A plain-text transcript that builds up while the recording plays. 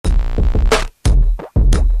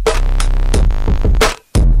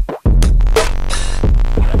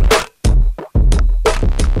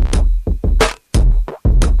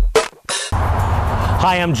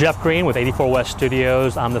Hi, I'm Jeff Greene with 84 West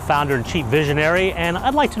Studios. I'm the founder and chief visionary, and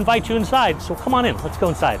I'd like to invite you inside. So come on in, let's go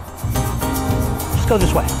inside. Just go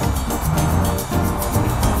this way.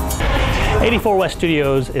 84 West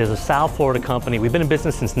Studios is a South Florida company. We've been in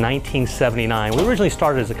business since 1979. We originally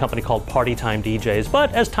started as a company called Party Time DJs,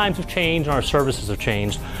 but as times have changed and our services have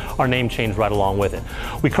changed, our name changed right along with it.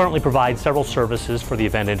 We currently provide several services for the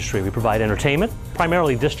event industry. We provide entertainment,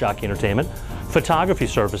 primarily disc jockey entertainment, photography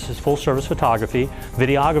services, full service photography,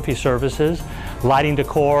 videography services, lighting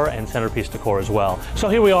decor, and centerpiece decor as well. So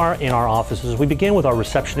here we are in our offices. We begin with our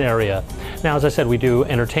reception area. Now, as I said, we do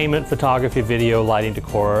entertainment, photography, video, lighting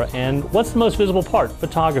decor, and what's the most visible part?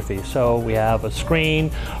 Photography. So we have a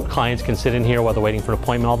screen. Clients can sit in here while they're waiting for an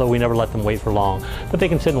appointment, although we never let them wait for long. But they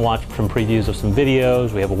can sit and watch some previews of some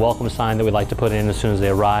videos. We have a welcome sign that we like to put in as soon as they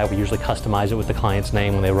arrive. We usually customize it with the client's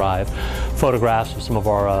name when they arrive. Photographs of some of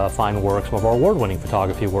our fine work, some of our award-winning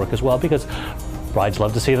photography work as well, because brides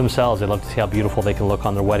love to see themselves. They love to see how beautiful they can look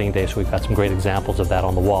on their wedding day, so we've got some great examples of that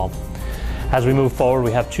on the wall. As we move forward,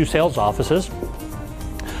 we have two sales offices.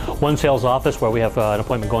 One sales office where we have an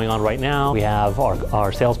appointment going on right now. We have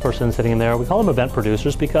our salesperson sitting in there. We call them event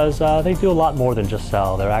producers because they do a lot more than just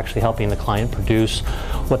sell. They're actually helping the client produce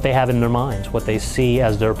what they have in their minds, what they see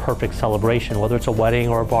as their perfect celebration, whether it's a wedding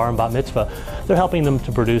or a bar and bat mitzvah. They're helping them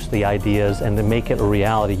to produce the ideas and to make it a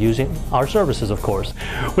reality using our services, of course.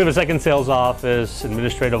 We have a second sales office,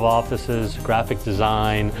 administrative offices, graphic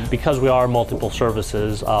design. Because we are multiple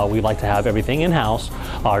services, we like to have everything in-house.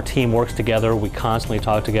 Our team works together. We constantly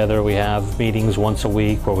talk together. We have meetings once a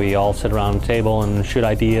week where we all sit around a table and shoot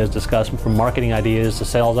ideas, discuss from marketing ideas to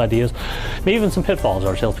sales ideas, maybe even some pitfalls.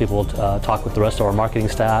 Our salespeople talk with the rest of our marketing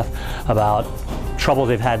staff about trouble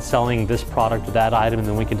they've had selling this product or that item, and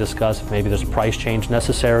then we can discuss if maybe there's a price change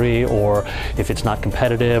necessary or if it's not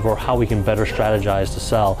competitive or how we can better strategize to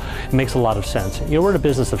sell. It makes a lot of sense. You know, we're in a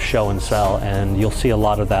business of show and sell, and you'll see a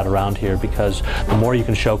lot of that around here because the more you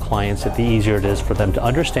can show clients it, the easier it is for them to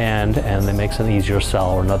understand, and it makes an easier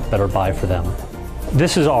sell or a better buy for them.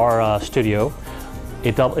 This is our studio.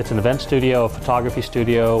 It's an event studio, a photography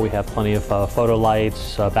studio. We have plenty of photo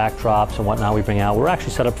lights, backdrops and whatnot we bring out. We're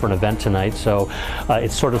actually set up for an event tonight, so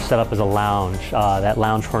it's sort of set up as a lounge. That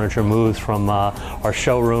lounge furniture moves from our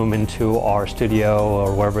showroom into our studio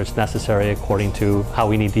or wherever it's necessary according to how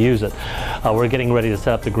we need to use it. We're getting ready to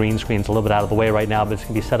set up the green screens a little bit out of the way right now, but it's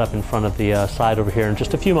going to be set up in front of the side over here in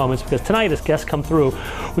just a few moments because tonight as guests come through,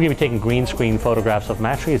 we're going to be taking green screen photographs of them.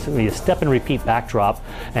 Actually, it's going to be a step and repeat backdrop,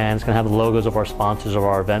 and it's going to have the logos of our sponsors of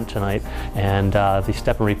our event tonight, and the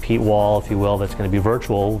step and repeat wall, if you will, that's going to be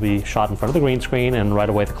virtual, will be shot in front of the green screen, and right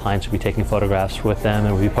away the clients will be taking photographs with them,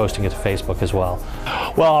 and we'll be posting it to Facebook as well.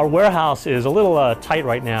 Well, our warehouse is a little tight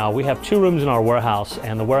right now. We have two rooms in our warehouse,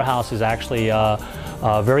 and the warehouse is actually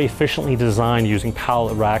very efficiently designed using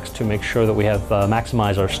pallet racks to make sure that we have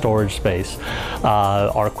maximize our storage space.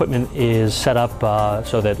 Our equipment is set up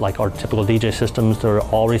so that, like our typical DJ systems, they're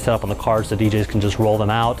already set up on the carts. The DJs can just roll them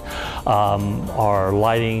out. Our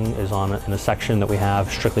lighting is in a section that we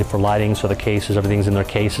have strictly for lighting, so the cases, everything's in their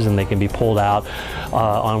cases and they can be pulled out.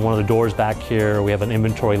 On one of the doors back here, we have an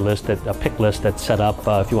inventory list, a pick list that's set up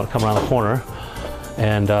if you want to come around the corner.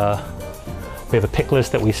 And we have a pick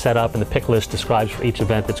list that we set up, and the pick list describes for each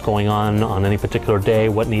event that's going on any particular day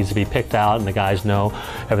what needs to be picked out, and the guys know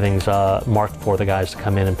everything's marked for the guys to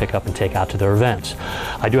come in and pick up and take out to their events.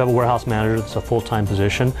 I do have a warehouse manager that's a full-time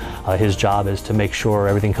position. His job is to make sure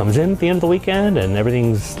everything comes in at the end of the weekend and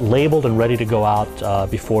everything's labeled and ready to go out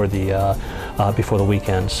before the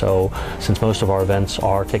weekend. So since most of our events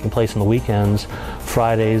are taking place on the weekends,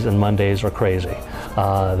 Fridays and Mondays are crazy.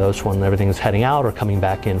 Those when everything's heading out or coming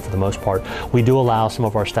back in for the most part. We do allow some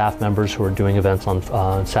of our staff members who are doing events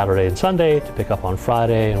on Saturday and Sunday to pick up on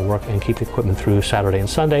Friday and work and keep the equipment through Saturday and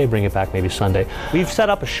Sunday, bring it back maybe Sunday. We've set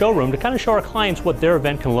up a showroom to kind of show our clients what their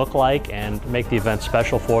event can look like and make the event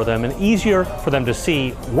special for them and easier for them to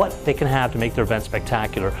see what they can have to make their event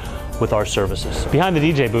spectacular with our services. Behind the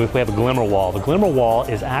DJ booth, we have a glimmer wall. The glimmer wall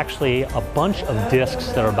is actually a bunch of discs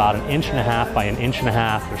that are about 1.5 inches by 1.5 inches.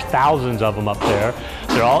 There's thousands of them up there.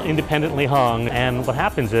 They're all independently hung, and what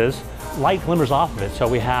happens is light glimmers off of it. So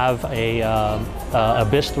we have a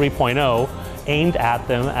Abyss 3.0 aimed at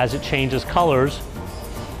them. As it changes colors,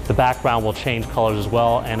 the background will change colors as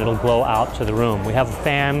well, and it'll glow out to the room. We have a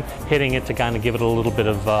fan hitting it to kind of give it a little bit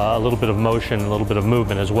of motion, a little bit of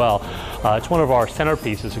movement as well. It's one of our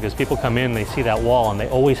centerpieces because people come in, they see that wall, and they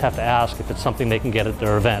always have to ask if it's something they can get at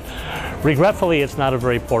their event. Regretfully, it's not a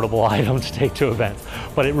very portable item to take to events,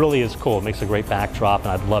 but it really is cool. It makes a great backdrop,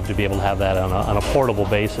 and I'd love to be able to have that on a portable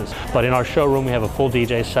basis. But in our showroom, we have a full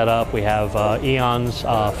DJ setup. We have eons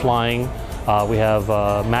flying We have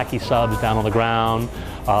Mackie subs down on the ground,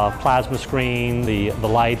 plasma screen, the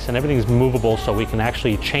lights, and everything's movable, so we can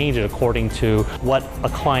actually change it according to what a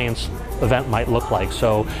client's event might look like.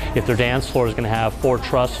 So if their dance floor is going to have 4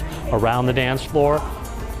 truss around the dance floor,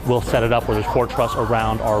 we'll set it up where there's 4 truss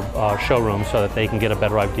around our showroom so that they can get a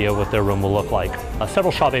better idea of what their room will look like.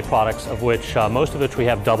 Several CHAUVET products, of which most of which we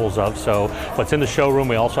have doubles of. So what's in the showroom,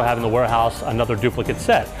 we also have in the warehouse another duplicate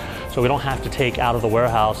set. So we don't have to take out of the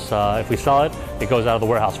warehouse. If we sell it, it goes out of the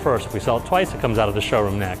warehouse first. If we sell it twice, it comes out of the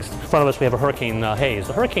showroom next. In front of us, we have a Hurricane Haze.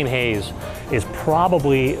 The Hurricane Haze is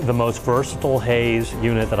probably the most versatile haze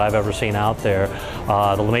unit that I've ever seen out there.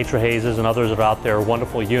 The Lemaitre hazes and others that are out there are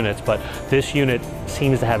wonderful units, but this unit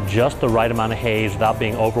seems to have just the right amount of haze without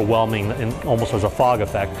being overwhelming and almost as a fog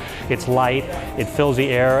effect. It's light, it fills the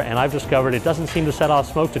air, and I've discovered it doesn't seem to set off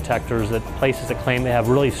smoke detectors at places that claim they have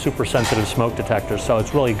really super sensitive smoke detectors, so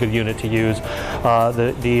it's really a good unit to use.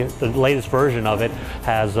 The latest version of it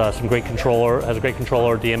has some great controller, has a great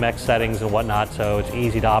controller, DMX settings and whatnot, so it's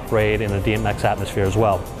easy to operate in a DMX atmosphere as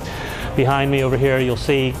well. Behind me over here, you'll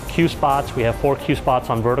see Q spots. We have 4 Q spots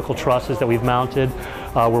on vertical trusses that we've mounted.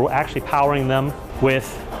 We're actually powering them with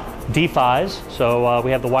D-PHYs, so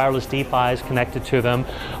we have the wireless D-PHYs connected to them.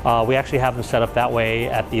 We actually have them set up that way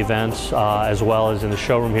at the events as well as in the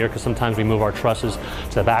showroom here, because sometimes we move our trusses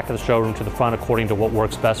to the back of the showroom to the front according to what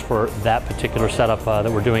works best for that particular setup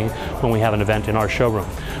that we're doing when we have an event in our showroom.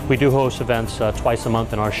 We do host events twice a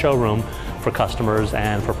month in our showroom for customers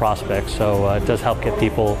and for prospects, so it does help get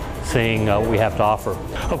people seeing what we have to offer.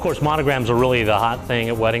 Of course, monograms are really the hot thing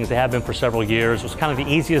at weddings. They have been for several years. It was kind of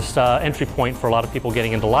the easiest entry point for a lot of people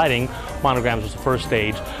getting into lighting. Monograms was the first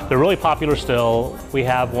stage. They're really popular still. We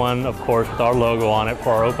have one, of course, with our logo on it for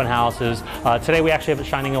our open houses. Today we actually have it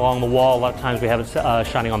shining along the wall. A lot of times we have it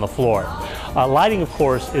shining on the floor. Lighting, of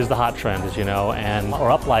course, is the hot trend, as you know, and our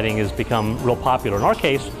up lighting has become real popular. In our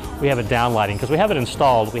case, we have it down lighting because we have it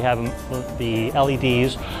installed. We have the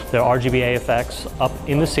LEDs, their RGBA effects up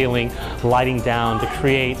in the ceiling, lighting down to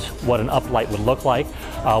create what an up light would look like.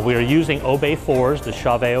 We are using Obey 4s, the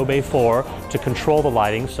CHAUVET Obey 4, to control the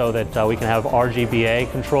lighting so that we can have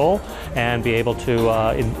RGBA control and be able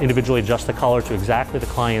to individually adjust the color to exactly the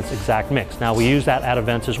client's exact mix. Now we use that at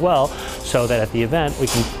events as well, so that at the event we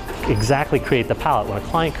can exactly create the palette. When a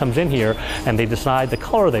client comes in here and they decide the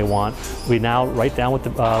color they want, we now write down what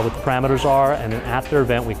the parameters are, and then at their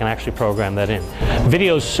event we can actually program that in.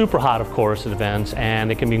 Video is super hot, of course, at events,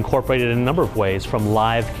 and it can be incorporated in a number of ways, from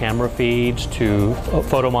live camera feeds to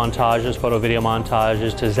photo montages, photo video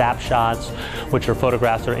montages, to zap shots, which are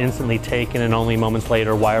photographs that are instantly taken and only moments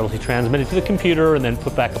later wirelessly transmitted to the computer and then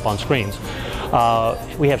put back up on screens.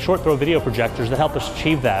 We have short throw video projectors that help us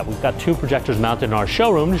achieve that. We've got 2 projectors mounted in our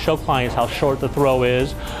showroom to show clients how short the throw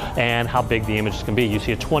is and how big the images can be. You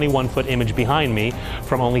see a 21-foot image behind me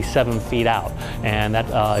from only 7 feet out, and that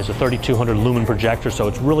is a 3200 lumen projector, so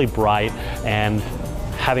it's really bright, and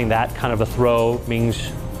having that kind of a throw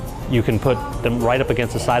means you can put them right up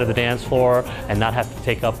against the side of the dance floor and not have to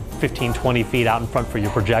take up 15, 20 feet out in front for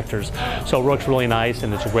your projectors. So it works really nice,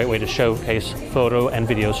 and it's a great way to showcase photo and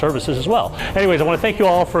video services as well. Anyways, I want to thank you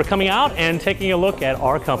all for coming out and taking a look at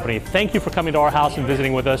our company. Thank you for coming to our house and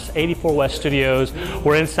visiting with us, 84 West Studios.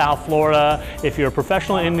 We're in South Florida. If you're a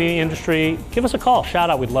professional in the industry, give us a call, shout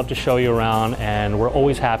out. We'd love to show you around, and we're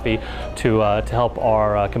always happy to help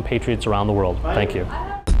our compatriots around the world. Thank you.